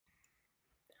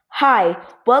Hi,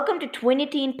 welcome to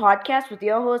 20 Podcast with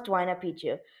your host, Waina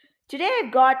Pichu. Today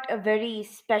I've got a very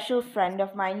special friend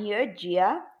of mine here,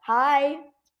 Gia. Hi,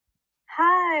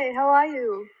 Hi, how are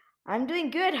you? I'm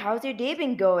doing good. How's your day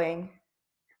been going?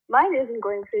 Mine isn't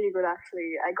going pretty good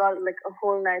actually. I got like a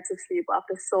whole night's of sleep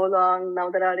after so long now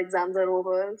that our exams are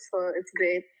over, so it's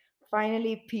great.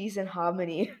 Finally, peace and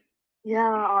harmony.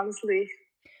 Yeah, honestly.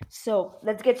 So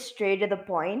let's get straight to the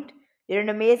point. You're an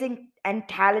amazing and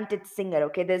talented singer,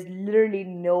 okay? There's literally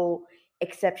no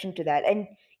exception to that. And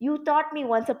you taught me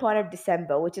Once Upon a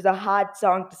December, which is a hard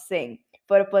song to sing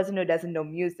for a person who doesn't know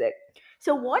music.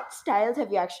 So, what styles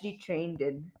have you actually trained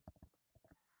in?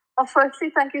 Firstly,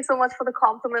 thank you so much for the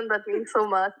compliment. That means so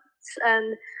much.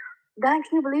 And Dan,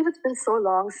 can you believe it's been so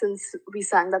long since we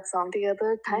sang that song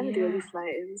together? Time really Yeah,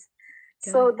 flies.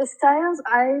 So does. the styles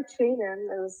I train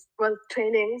in is well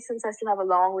training since I still have a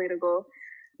long way to go.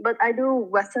 But I do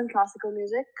Western classical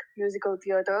music, musical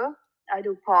theater. I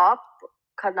do pop,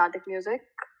 Carnatic music,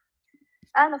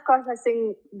 and of course I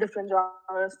sing different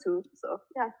genres too. So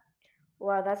yeah,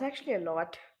 Wow, that's actually a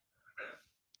lot.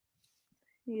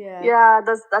 Yeah, yeah.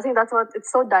 I think that's what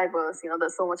it's so diverse.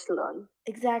 There's so much to learn.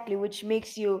 exactly, which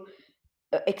makes you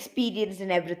experienced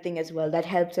in everything as well. That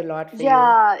helps a lot for you.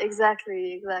 Yeah,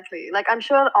 exactly. Like I'm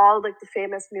sure all like the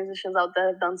famous musicians out there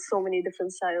have done so many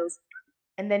different styles.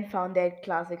 And then found their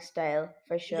classic style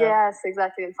for sure. Yes,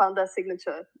 exactly, and found their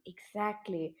signature.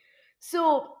 Exactly.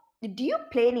 So, do you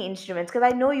play any instruments?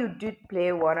 Because I know you did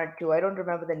play one or two. I don't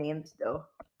remember the names though.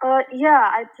 Yeah,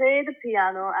 I play the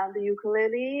piano and the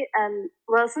ukulele, and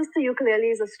well, since the ukulele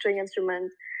is a string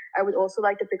instrument, I would also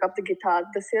like to pick up the guitar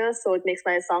this year, so it makes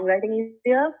my songwriting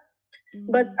easier.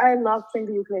 But I Mm. love playing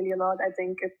the ukulele a lot. I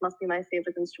think it must be my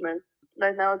favorite instrument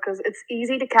right now because it's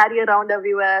easy to carry around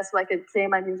everywhere, so I can play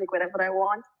my music wherever I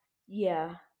want.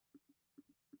 Yeah,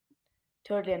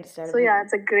 totally So understandable. yeah,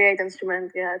 it's a great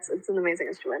instrument. Yeah, it's an amazing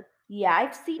instrument. Yeah,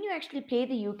 I've seen you actually play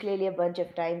the ukulele a bunch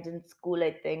of times in school,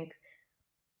 I think.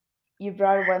 You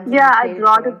brought it once and Yeah, you I played it for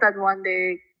brought it me. that one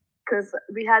day because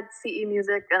we had CE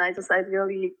music, and I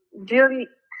really,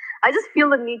 I just feel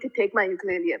the need to take my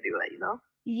ukulele everywhere.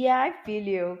 Yeah, I feel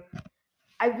you.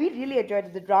 We really enjoyed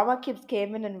it. The drama kids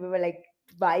came in and we were like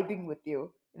vibing with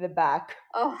you in the back.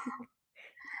 Oh,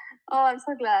 oh, I'm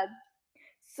so glad.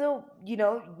 So,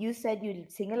 you said you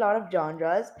sing a lot of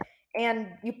genres and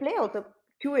you play also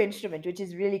two instruments, which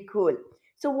is really cool.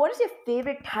 So, what is your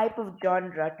favorite type of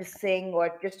genre to sing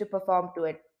or just to perform to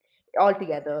it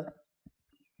altogether?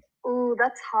 Ooh,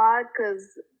 that's hard because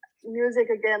music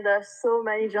again. There are so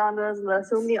many genres, and there are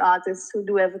so many artists who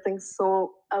do everything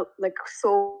so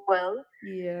well. I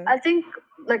Yeah. think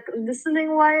like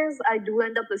listening wise, I do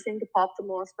end up listening to pop the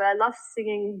most, but I love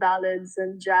singing ballads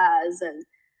and jazz and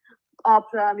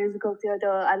opera, musical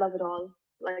theater. I love it all.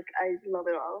 Like I love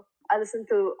it all. I listen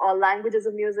to all languages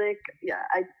of music. Yeah,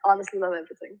 I honestly love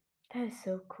everything. That is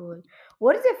so cool.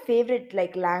 What is your favorite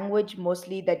like language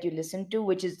mostly that you listen to,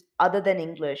 which is other than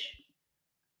English?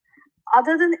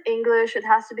 Other than English, it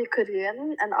has to be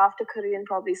Korean, and after Korean,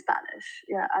 probably Spanish.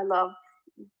 Yeah, I love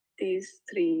these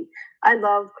three. I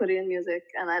love Korean music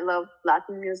and I love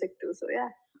Latin music too. So yeah.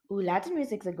 Ooh, Latin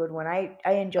music's a good one. I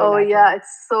enjoy Oh yeah, Latin.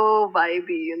 it's so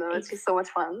vibey. It's just Ex- so much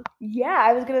fun. yeah,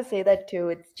 I was gonna say that too.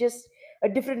 It's just a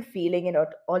different feeling and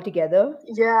altogether.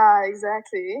 Yeah,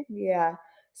 exactly. Yeah.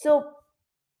 So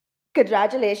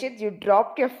congratulations, you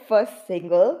dropped your first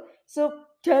single. So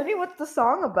tell me what's the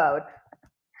song about?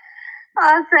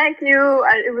 Thank you.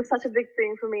 It was such a big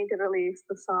thing for me to release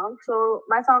the song. So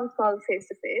my song is called Face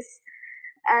to Face,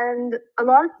 and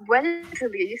when it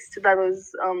released, that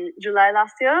was July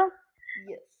last year.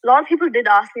 Yes. A lot of people did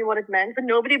ask me what it meant, but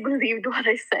nobody believed what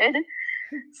I said.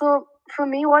 So for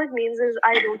me, what it means is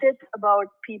I wrote it about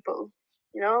people.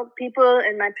 People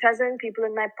in my present, people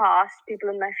in my past, people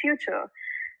in my future,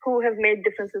 who have made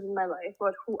differences in my life,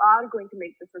 or who are going to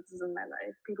make differences in my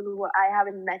life. People who I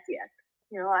haven't met yet.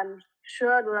 I'm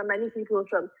sure there are many people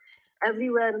from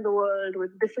everywhere in the world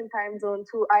with different time zones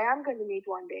who I am going to meet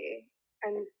one day,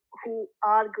 and who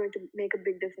are going to make a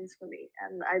big difference for me.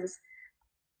 And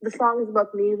the song is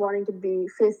about me wanting to be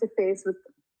face to face with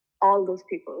all those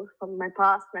people from my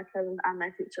past, my present, and my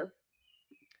future.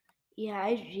 Yeah,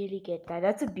 I really get that.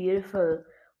 That's a beautiful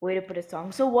way to put a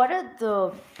song. So what are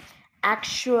the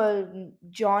actual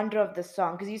genre of the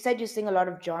song? Because you said you sing a lot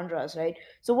of genres, right?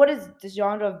 So what is the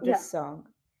genre of Yeah. this song?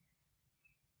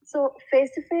 So Face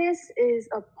to Face is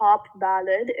a pop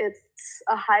ballad. It's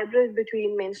a hybrid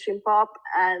between mainstream pop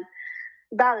and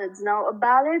ballads. Now, a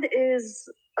ballad is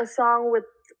a song with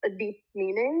a deep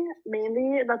meaning.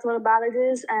 Mainly, that's what a ballad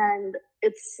is, and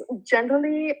it's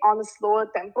generally on a slower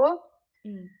tempo.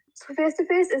 Mm. So Face to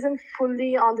Face isn't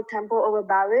fully on the tempo of a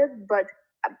ballad, but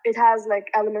it has like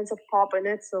elements of pop in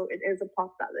it, so it is a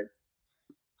pop ballad.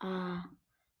 Ah,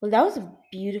 well, that was a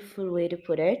beautiful way to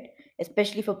put it,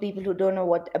 especially for people who don't know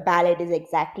what a ballad is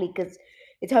exactly, because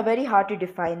it's very hard to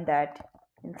define that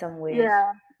in some ways.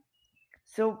 Yeah.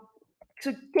 So,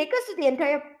 so take us to the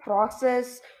entire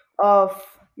process of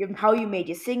how you made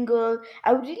your single.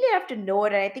 I would really have to know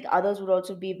it, and I think others would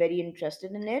also be very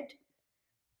interested in it.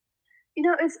 You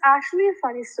know, it's actually a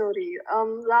funny story.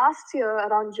 Last year,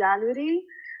 around January,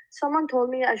 someone told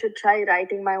me I should try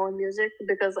writing my own music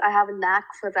because I have a knack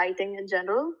for writing in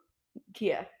general.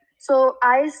 Yeah. So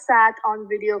I sat on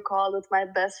video call with my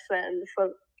best friend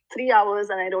for 3 hours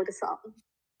and I wrote a song. Oh,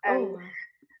 And wow.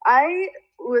 I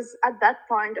was at that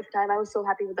point of time, I was so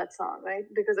happy with that song, right?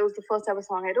 Because it was the first ever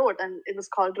song I wrote and it was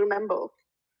called Remember.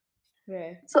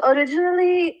 Right. So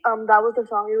originally, that was the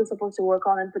song we were supposed to work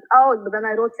on and put out, but then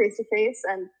I wrote Face to Face,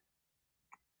 and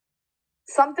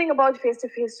something about Face to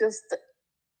Face just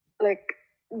like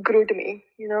grew to me.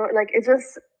 You know, like it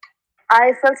just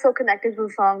I felt so connected to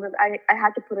the song that I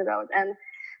had to put it out, and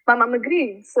my mom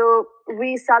agreed. So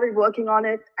we started working on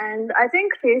it, and I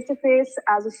think Face to Face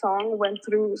as a song went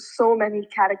through so many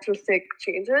characteristic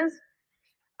changes.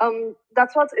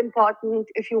 That's what's important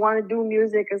if you want to do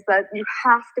music is that you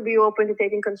have to be open to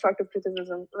taking constructive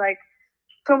criticism. Like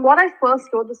from what I first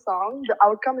wrote the song, the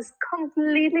outcome is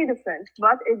completely different,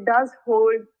 but it does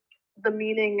hold the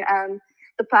meaning and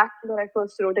the fact that I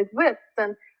first wrote it with.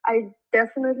 And I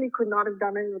definitely could not have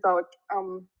done it without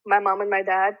my mom and my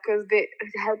dad because they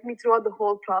helped me throughout the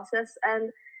whole process.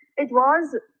 And it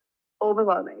was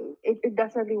overwhelming. It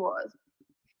definitely was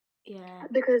Yeah.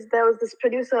 because there was this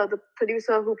producer, the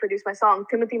producer who produced my song,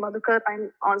 Timothy Madhukar.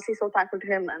 I'm honestly so thankful to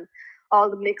him and all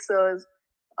the mixers.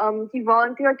 He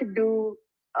volunteered to do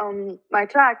my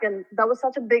track, and that was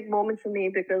such a big moment for me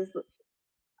because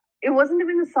it wasn't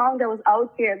even a song that was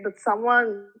out yet, but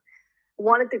someone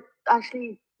wanted to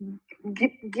actually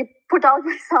put out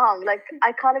my song. Like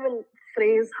I can't even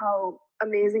phrase how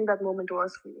amazing that moment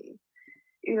was for me,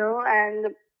 you know.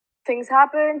 And things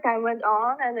happened, time went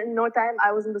on, and in no time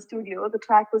I was in the studio, the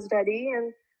track was ready,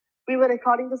 and we were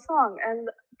recording the song. And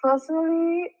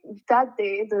personally, that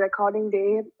day, the recording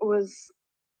day, was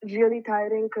really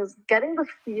tiring because getting the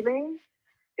feeling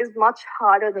is much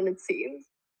harder than it seems.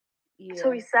 So Yeah.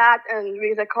 we sat and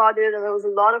we recorded, and there was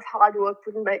a lot of hard work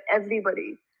put in by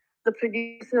everybody, the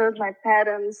producers, my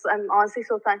parents. I'm honestly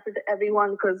so thankful to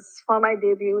everyone because for my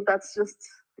debut,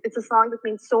 it's a song that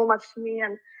means so much to me,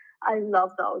 and I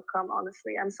love the outcome,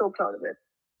 honestly. I'm so proud of it.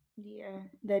 Yeah,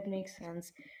 that makes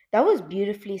sense. That was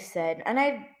beautifully said, and I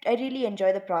really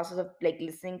enjoy the process of like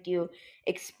listening to you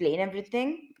explain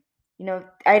everything.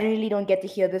 I really don't get to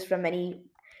hear this from any.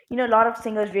 A lot of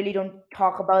singers really don't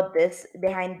talk about this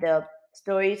behind the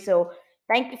story. So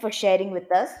thank you for sharing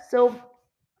with us. So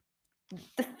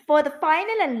for the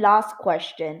final and last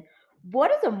question, what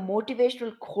is a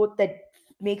motivational quote that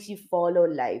makes you follow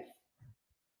life?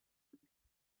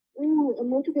 Ooh, a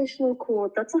motivational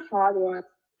quote. That's a hard one.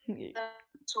 There are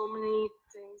so many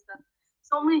things that,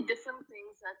 so many different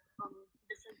things that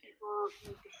different people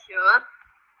need to hear.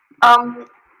 Um,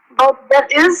 but there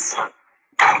is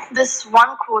this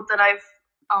one quote that I've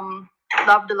um,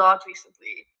 loved a lot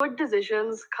recently. Good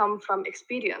decisions come from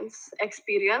experience.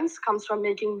 Experience comes from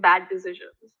making bad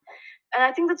decisions. And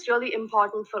I think that's really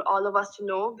important for all of us to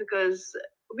know because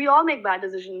we all make bad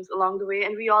decisions along the way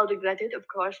and we all regret it, of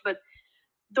course. But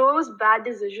those bad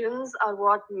decisions are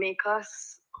what make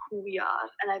us who we are.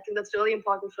 And I think that's really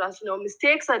important for us to know.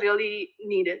 Mistakes are really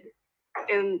needed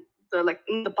in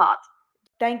in the path.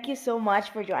 Thank you so much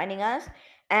for joining us.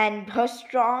 And her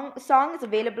strong song is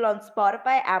available on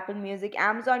Spotify, Apple Music,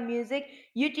 Amazon Music,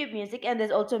 YouTube Music, and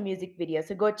there's also a music video.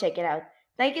 So go check it out.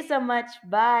 Thank you so much.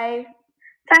 Bye.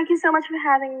 Thank you so much for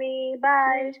having me. Of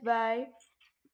Bye. course. Bye.